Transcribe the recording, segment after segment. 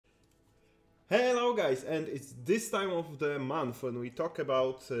Hello guys, and it's this time of the month when we talk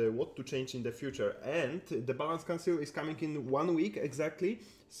about what to change in the future, and the balance council is coming in 1 week exactly,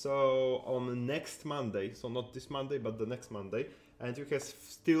 so on next Monday, so not this Monday but the next Monday, and you have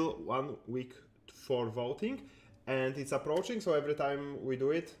still 1 week for voting, and it's approaching, so every time we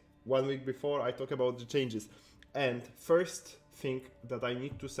do it 1 week before I talk about the changes. And first thing that I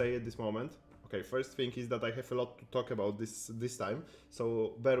need to say at this moment, okay, first thing is that I have a lot to talk about this time,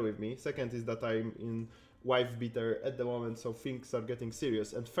 so bear with me. Second is that I'm in wife beater at the moment, so things are getting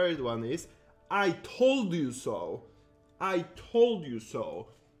serious. And third one is, I told you so. I told you so.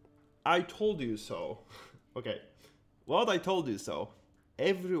 I told you so. Okay, what I told you so.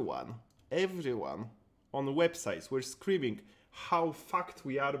 Everyone on websites were screaming how fucked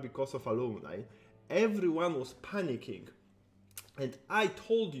we are because of alumni. Everyone was panicking. And I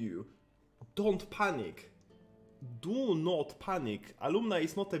told you, don't panic. Do not panic. Alumni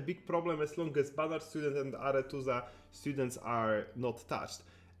is not a big problem as long as Banner student and Aretusa students are not touched.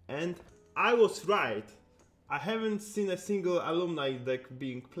 And I was right. I haven't seen a single alumni deck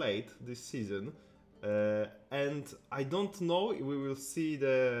being played this season. And I don't know, we will see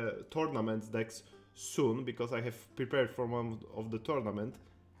the tournament decks soon because I have prepared for one of the tournament.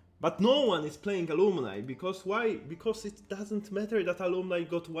 But no one is playing alumni, because why? Because it doesn't matter that alumni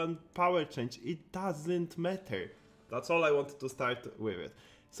got one power change, it doesn't matter. That's all I wanted to start with it.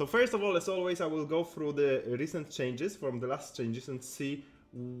 So first of all, as always, I will go through the recent changes from the last changes and see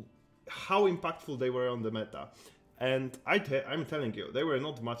how impactful they were on the meta. And I'm telling you, they were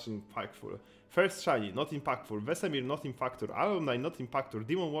not much impactful. First Shiny, not impactful. Vesemir, not impactful. Alumni, not impactful.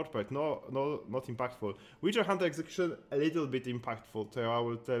 Demon Warpath, not impactful. Witcher Hunter Execution, a little bit impactful, so I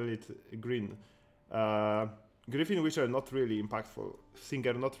will tell it green. Griffin Witcher, not really impactful.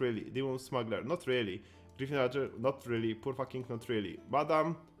 Singer, not really. Demon Smuggler, not really. Griffin Archer, not really. Purfa King, not really.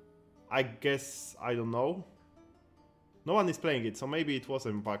 Madam, I guess, I don't know. No one is playing it, so maybe it was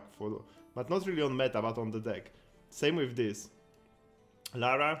impactful. But not really on meta, but on the deck. Same with this.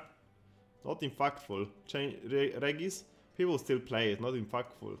 Lara, not impactful. Regis, people still play it, not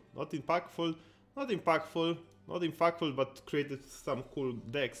impactful. Not impactful, not impactful, not impactful, but created some cool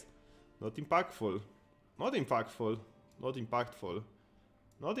decks. Not impactful, not impactful, not impactful,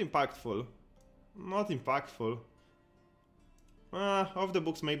 not impactful, not impactful. Off the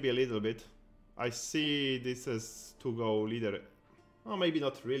books maybe a little bit. I see this as to-go leader. Oh, maybe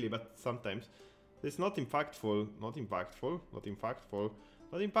not really, but sometimes. It's not impactful, not impactful, not impactful,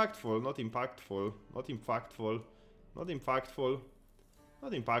 not impactful, not impactful, not impactful, not impactful,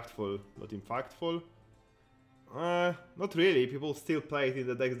 not impactful, not impactful. Not really, people still play it in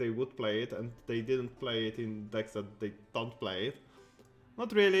the decks they would play it, and they didn't play it in decks that they don't play it.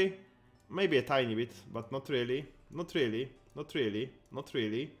 Not really, maybe a tiny bit, but not really, not really, not really, not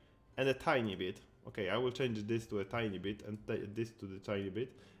really, and a tiny bit. Okay, I will change this to a tiny bit, and this to the tiny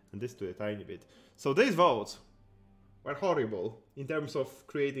bit, and this to a tiny bit. So these votes were horrible in terms of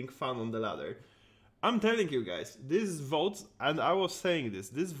creating fun on the ladder. I'm telling you guys, these votes, and I was saying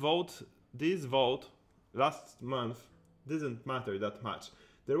this vote last month didn't matter that much.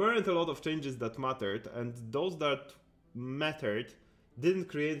 There weren't a lot of changes that mattered, and those that mattered didn't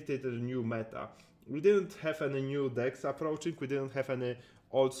create a new meta. We didn't have any new decks approaching, we didn't have any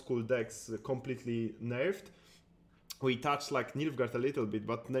old school decks completely nerfed. We touched like Nilfgaard a little bit,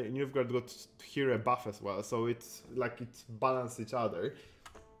 but Nilfgaard got here a buff as well, so it's like it's balanced each other.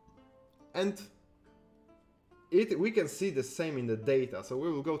 And we can see the same in the data, so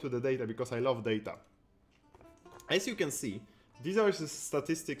we will go to the data because I love data. As you can see, these are the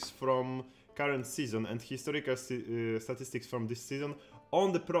statistics from current season and historical statistics from this season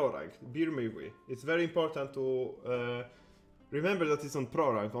on the pro rank. Bear with me. It's very important to remember that it's on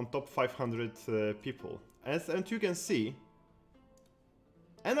pro rank, on top 500 people. And you can see,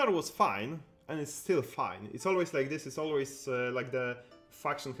 NR was fine, and it's still fine. It's always like this, it's always like the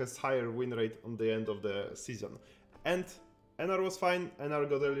faction has higher win rate on the end of the season. And NR was fine, NR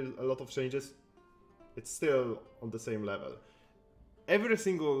got a lot of changes, it's still on the same level. Every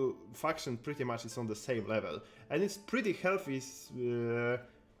single faction pretty much is on the same level, and it's pretty healthy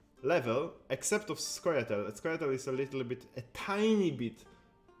level, except of Squirtle. Squirtle is a little bit, a tiny bit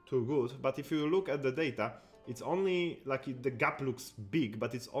too good, but if you look at the data, it's only like the gap looks big,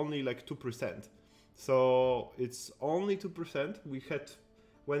 but it's only like 2%. So it's only 2%. We had,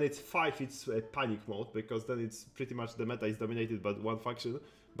 when it's 5, it's a panic mode, because then it's pretty much the meta is dominated by one faction,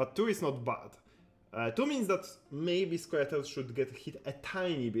 but 2 is not bad. 2 means that maybe Squirtle should get hit a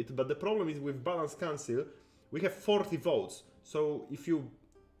tiny bit, but the problem is with Balance Council, we have 40 votes, so if you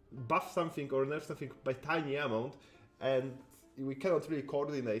buff something or nerf something by tiny amount, and we cannot really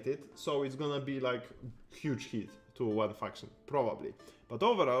coordinate it, so it's gonna be like huge hit to one faction, probably. But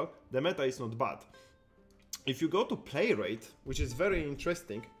overall, the meta is not bad. If you go to play rate, which is very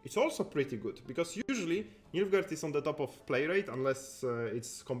interesting, it's also pretty good, because usually Nilfgaard is on the top of play rate unless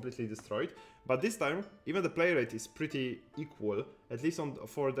it's completely destroyed. But this time, even the play rate is pretty equal, at least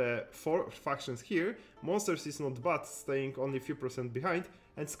for the 4 factions here. Monsters is not bad, staying only a few % behind,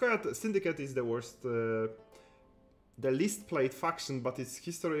 and Syndicate is the worst, the least played faction, but it's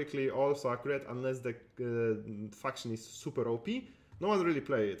historically also accurate unless the faction is super OP. No one really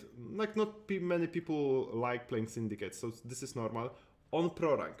play it. Like, not many people like playing Syndicate, so this is normal. On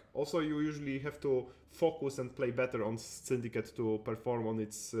Pro Rank, also you usually have to focus and play better on Syndicate to perform on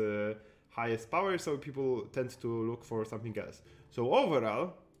its highest power, so people tend to look for something else. So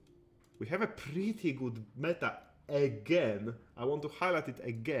overall, we have a pretty good meta again. I want to highlight it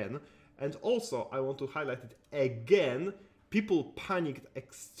again. And also, I want to highlight it again. People panicked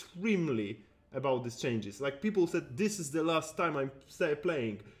extremely about these changes. Like, people said, this is the last time I'm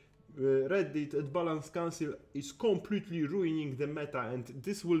playing. Reddit and Balance Council is completely ruining the meta and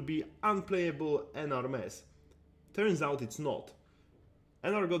this will be unplayable NR mess. Turns out it's not.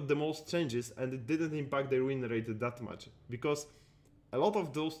 NR got the most changes and it didn't impact their win rate that much, because a lot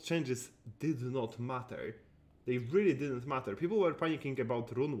of those changes did not matter. They really didn't matter. People were panicking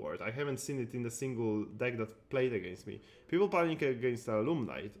about Rune Ward. I haven't seen it in a single deck that played against me. People panic against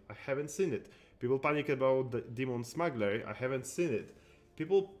Alumni. I haven't seen it. People panic about the Demon Smuggler. I haven't seen it.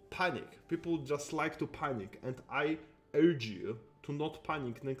 People panic. People just like to panic. And I urge you to not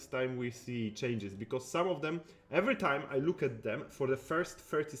panic next time we see changes. Because some of them, every time I look at them, for the first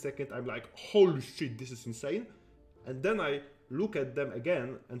 30 seconds, I'm like, holy shit, this is insane. And then I look at them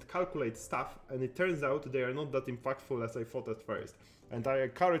again and calculate stuff, and it turns out they are not that impactful as I thought at first. And I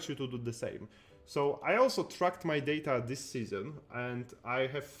encourage you to do the same. So I also tracked my data this season, and I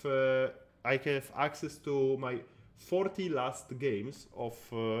have access to my 40 last games of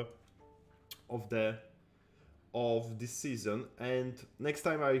this season. And next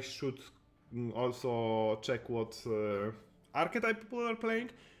time I should also check what archetype people are playing.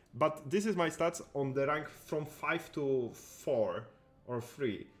 But this is my stats on the rank from 5 to 4 or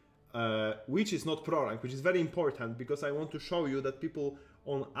 3, which is not pro rank, which is very important because I want to show you that people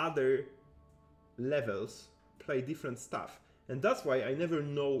on other levels play different stuff. And that's why I never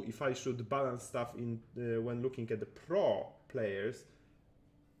know if I should balance stuff in when looking at the pro players,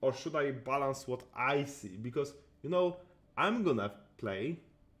 or should I balance what I see? Because, you know, I'm gonna play,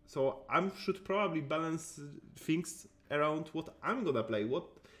 so I should probably balance things around what I'm gonna play.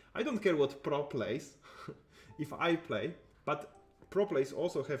 I don't care what pro plays, if I play, but pro plays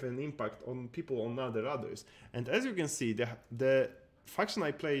also have an impact on people on others. And as you can see, the faction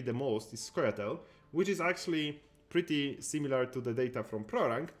I play the most is Squirtle, which is actually pretty similar to the data from Pro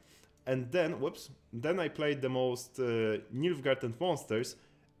Rank. And then, then I played the most Nilfgaard and Monsters,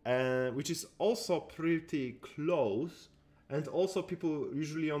 which is also pretty close. And also people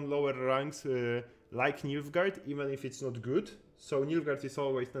usually on lower ranks like Nilfgaard, even if it's not good. So Nilfgaard is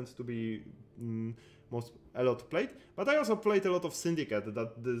always tends to be a lot played. But I also played a lot of Syndicate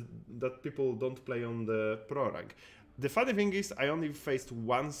that people don't play on the Pro Rank. The funny thing is I only faced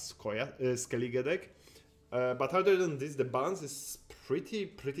one Skellige deck. But other than this, the balance is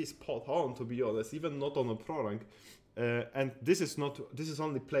pretty spot on, to be honest, even not on a Pro Rank. And this is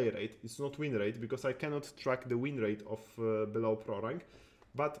only play rate, it's not win rate, because I cannot track the win rate of below Pro Rank.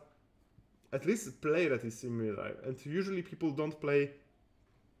 But at least play rate is similar, and usually people don't play,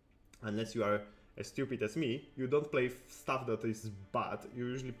 unless you are as stupid as me, you don't play stuff that is bad. You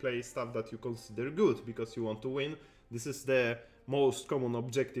usually play stuff that you consider good, because you want to win. This is the most common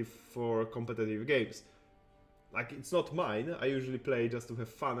objective for competitive games. Like, it's not mine, I usually play just to have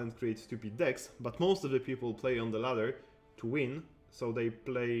fun and create stupid decks, but most of the people play on the ladder to win, so they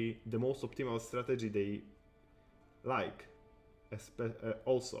play the most optimal strategy they like,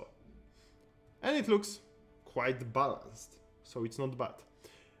 also. And it looks quite balanced, so it's not bad.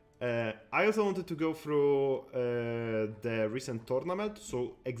 I also wanted to go through the recent tournament.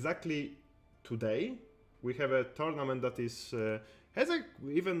 So exactly today we have a tournament that is has a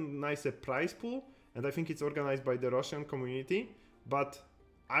even nicer prize pool, and I think it's organized by the Russian community. But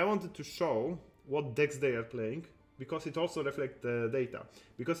I wanted to show what decks they are playing, because it also reflects the data.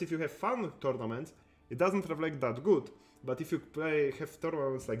 Because if you have fun tournaments, it doesn't reflect that good. But if you have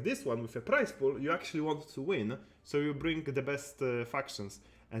tournaments like this one with a prize pool, you actually want to win, so you bring the best factions.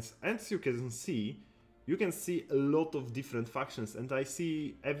 As you can see a lot of different factions, and I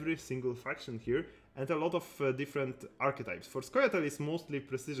see every single faction here, and a lot of different archetypes. For Squirtle, it's mostly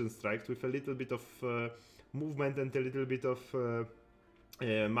precision strikes with a little bit of movement and a little bit of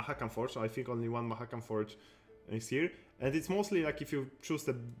Mahakam Forge. I think only one Mahakam Forge is here. And it's mostly like if you choose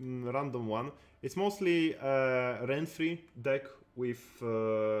the random one, it's mostly rent-free deck with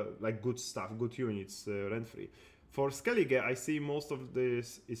like good stuff, good units, rent-free. For Skellige, I see most of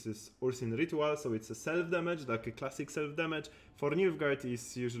this is Ursin Ritual, so it's a self-damage, like a classic self-damage. For Nilfgaard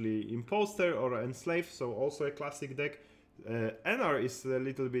is usually Imposter or Enslave, so also a classic deck. NR is a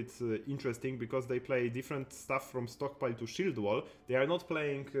little bit interesting because they play different stuff from Stockpile to Shield Wall. They are not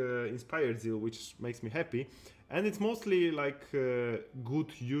playing Inspired Zeal, which makes me happy. And it's mostly like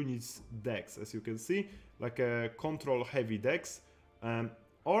good units decks, as you can see, like control heavy decks.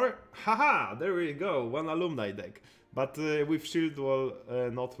 Or, haha, there we go, one alumni deck. But with Shield Wall,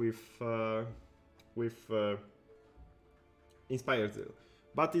 not with Inspired Zeal.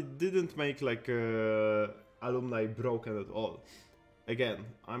 But it didn't make like alumni broken at all. Again,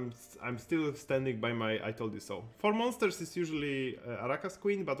 I'm still standing by my I told you so. For monsters, it's usually Araka's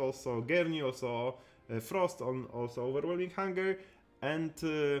Queen, but also Gerni, also Frost, also Overwhelming Hunger, and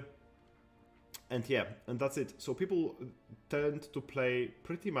yeah, and that's it. So people tend to play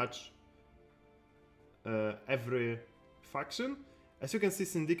pretty much every faction. As you can see,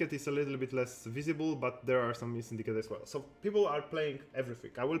 Syndicate is a little bit less visible, but there are some Syndicate as well. So people are playing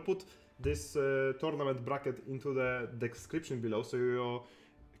everything. I will put this tournament bracket into the description below, so you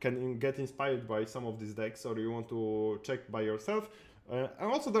can get inspired by some of these decks, or you want to check by yourself. And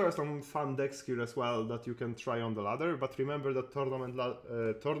also there are some fun decks here as well that you can try on the ladder, but remember that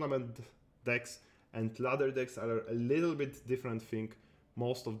tournament decks and ladder decks are a little bit different thing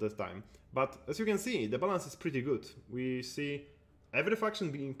most of the time. But as you can see, the balance is pretty good. We see every faction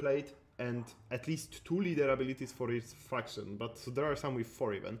being played and at least 2 leader abilities for each faction, but there are some with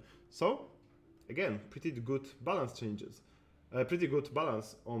 4 even. So, again, pretty good balance changes. Pretty good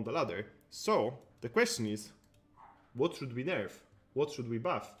balance on the ladder. So, the question is, what should we nerf? What should we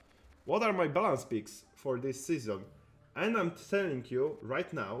buff? What are my balance picks for this season? And I'm telling you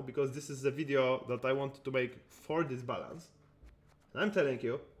right now, because this is the video that I wanted to make for this balance, and I'm telling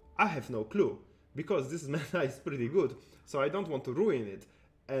you, I have no clue, because this meta is pretty good, so I don't want to ruin it.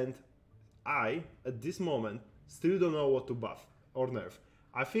 And I, at this moment, still don't know what to buff or nerf.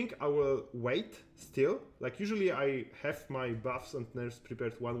 I think I will wait still. Like usually I have my buffs and nerfs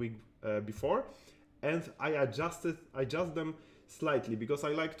prepared 1 week before, and I adjust them slightly because I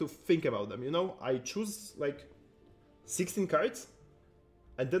like to think about them. You know, I choose like 16 cards,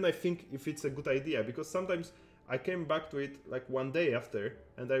 and then I think if it's a good idea, because sometimes I came back to it like 1 day after,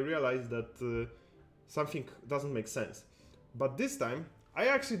 and I realized that something doesn't make sense. But this time, I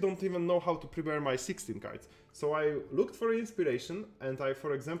actually don't even know how to prepare my 16 cards. So I looked for inspiration, and I,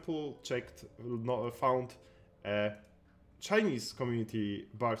 for example, found Chinese community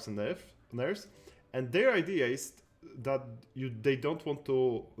buffs and nerfs, and their idea is that they don't want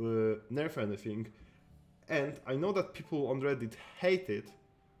to nerf anything. And I know that people on Reddit hate it,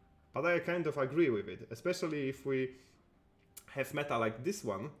 but I kind of agree with it, especially if we have meta like this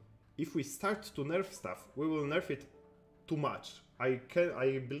one. If we start to nerf stuff, we will nerf it too much. I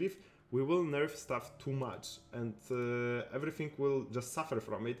believe we will nerf stuff too much, and everything will just suffer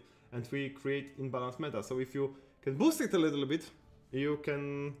from it, and we create imbalanced meta. So if you can boost it a little bit, you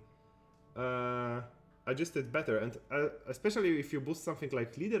can adjust it better, and especially if you boost something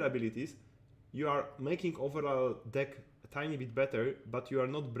like leader abilities, you are making overall deck a tiny bit better, but you are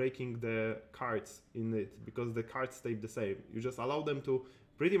not breaking the cards in it, because the cards stay the same. You just allow them to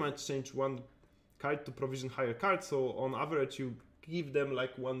pretty much change one card to provision higher cards, so on average you give them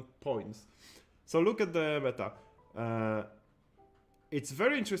like 1 point. So look at the meta. It's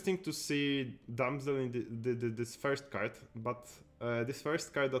very interesting to see Damsel in this first card, but this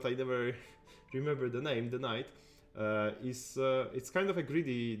first card that I never remember the name, the Knight, it's kind of a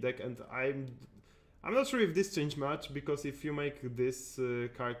greedy deck, and I'm not sure if this changed much, because if you make this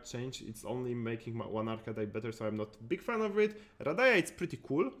card change, it's only making one archetype better, so I'm not a big fan of it. Radaya, it's pretty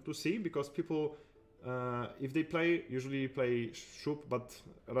cool to see, because people, if they usually play Shup, but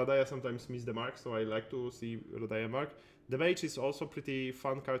Radaya sometimes miss the mark, so I like to see Radaya mark. The Mage is also pretty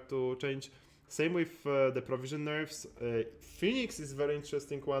fun card to change. Same with the provision nerfs. Phoenix is very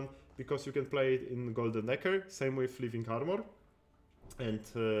interesting one, because you can play it in Golden Necker. Same with Living Armor. And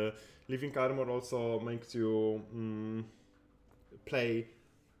Living Armor also makes you play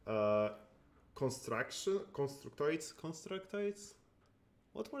Constructoids.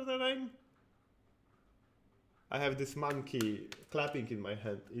 What were the name? I have this monkey clapping in my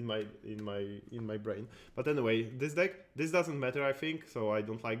head, in my brain. But anyway, this deck, this doesn't matter, I think, so I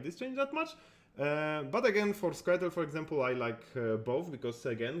don't like this change that much. But again, for Squirtle, for example, I like both because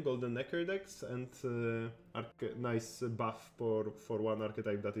again, Golden Necker decks and nice buff for one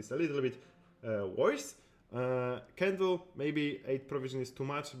archetype that is a little bit worse. Candle, maybe 8 provision is too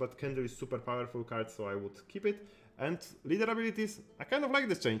much, but Candle is super powerful card, so I would keep it. And leader abilities, I kind of like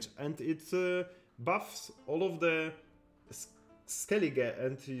this change, and it buffs all of the Skellige,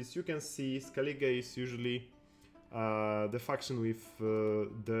 and as you can see, Skellige is usually the faction with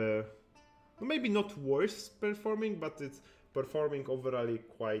the maybe not worse performing, but it's performing overall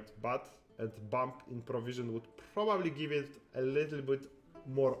quite bad, and bump in provision would probably give it a little bit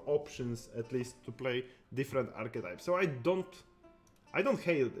more options, at least to play different archetypes. So I don't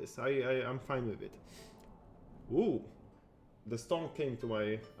hate this. I'm fine with it. Ooh, the storm came to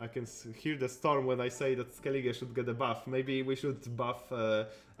my... I can hear the storm when I say that Skellige should get a buff. Maybe we should buff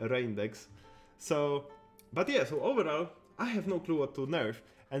rain decks. So, but yeah, so overall, I have no clue what to nerf.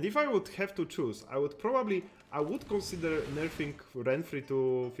 And if I would have to choose, I would consider nerfing Renfree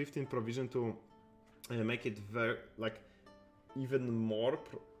to 15 provision to make it very, like, even more,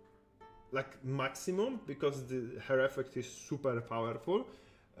 like, maximum, because her effect is super powerful.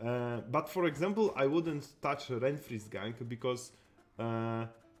 But for example, I wouldn't touch Renfree's gank because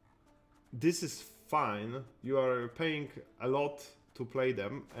this is fine. You are paying a lot to play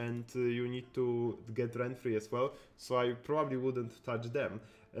them, and you need to get Renfree as well. So I probably wouldn't touch them.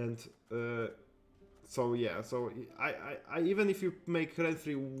 And so yeah, so I even if you make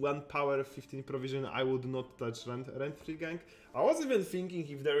Renfree 1 power 15 provision, I would not touch Renfree gank. I was even thinking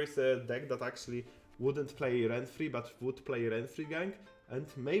if there is a deck that actually wouldn't play Renfree but would play Renfree gank, and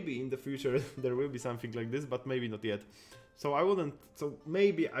maybe in the future there will be something like this, but maybe not yet. So I wouldn't. So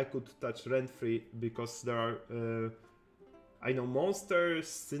maybe I could touch Renfree because there are I know Monsters,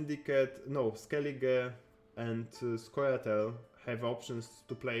 Syndicate, no, Skellige and Squirtle have options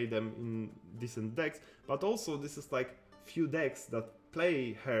to play them in decent decks, but also this is like few decks that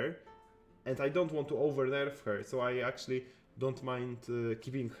play her, and I don't want to over nerf her, so I actually don't mind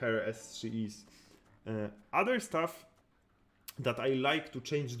keeping her as she is. Other stuff that I like to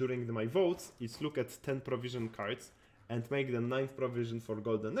change during my votes is look at 10 provision cards and make them 9th provision for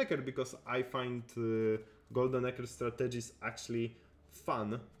Golden Necker, because I find Golden Necker strategies actually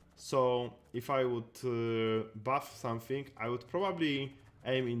fun. So if I would buff something, I would probably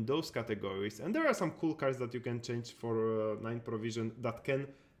aim in those categories. And there are some cool cards that you can change for 9 provision that can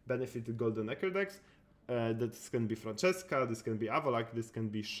benefit the Golden Necker decks. This can be Francesca, this can be Avalak, this can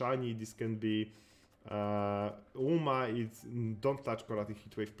be Shani, this can be Uma. Don't touch Karate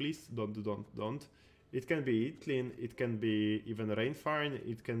Heatwave, please. Don't. It can be Itlin, it can be even Rainfarn,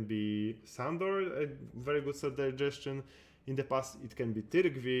 it can be Sandor, a very good suggestion. In the past, it can be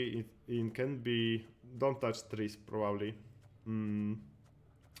Tirgvi, it can be... Don't touch trees, probably.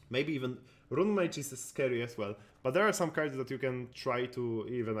 Maybe even... Rune Mage is scary as well. But there are some cards that you can try to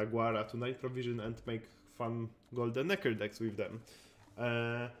even Aguara to 9 provision and make fun Golden Necker decks with them.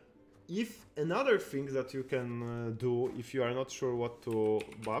 If another thing that you can do, if you are not sure what to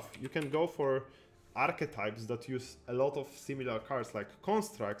buff, you can go for archetypes that use a lot of similar cards like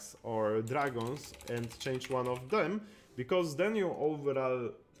Constructs or Dragons and change one of them, because then you overall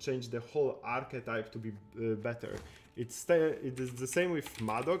change the whole archetype to be better. It is the same with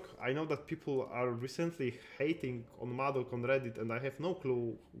Madoc. I know that people are recently hating on Madoc on Reddit, and I have no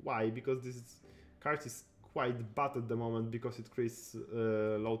clue why, because this card is quite bad at the moment because it creates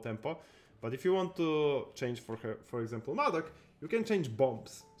low tempo. But if you want to change for example Madoc, you can change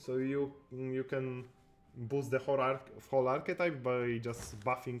bombs. So you can boost the whole archetype by just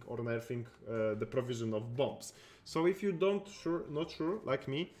buffing or nerfing the provision of bombs. So if you not sure like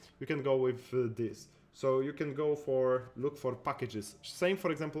me, you can go with this. So you can go look for packages. Same,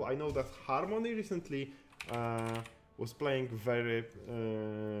 for example, I know that Harmony recently was playing very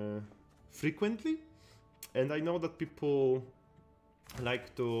frequently, and I know that people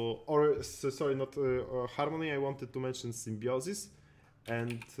like to, or sorry, not Harmony, I wanted to mention Symbiosis,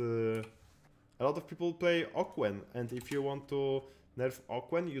 and a lot of people play Oquen, and if you want to nerf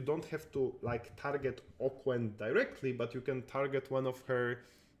Oquen, you don't have to like target Oquen directly, but you can target one of her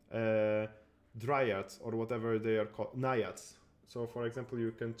Dryads or whatever they are called, Naiads. So for example,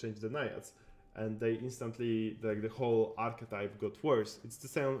 you can change the Naiads, and they instantly, like, the whole archetype got worse. It's the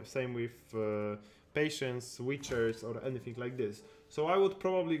same with Patience, Witchers, or anything like this. So I would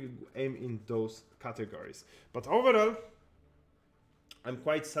probably aim in those categories. But overall, I'm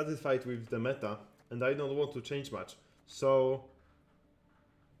quite satisfied with the meta, and I don't want to change much. So,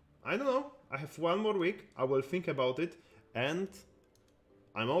 I don't know. I have one more week. I will think about it, and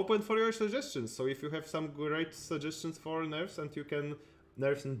I'm open for your suggestions. So if you have some great suggestions for nerfs and you can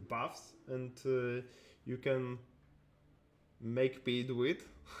nerfs and buffs, and you can make P do it,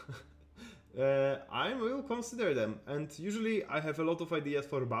 I will consider them. And usually I have a lot of ideas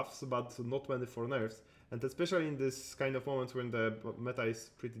for buffs, but not many for nerfs. And especially in this kind of moments when the meta is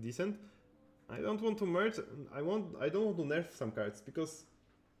pretty decent, I don't want to merge. I don't want to nerf some cards, because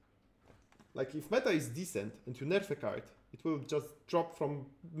like if meta is decent and you nerf a card, it will just drop from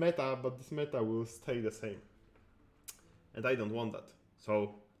meta, but this meta will stay the same. And I don't want that.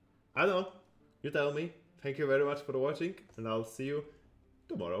 So, I don't know. You tell me. Thank you very much for watching, and I'll see you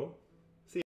tomorrow.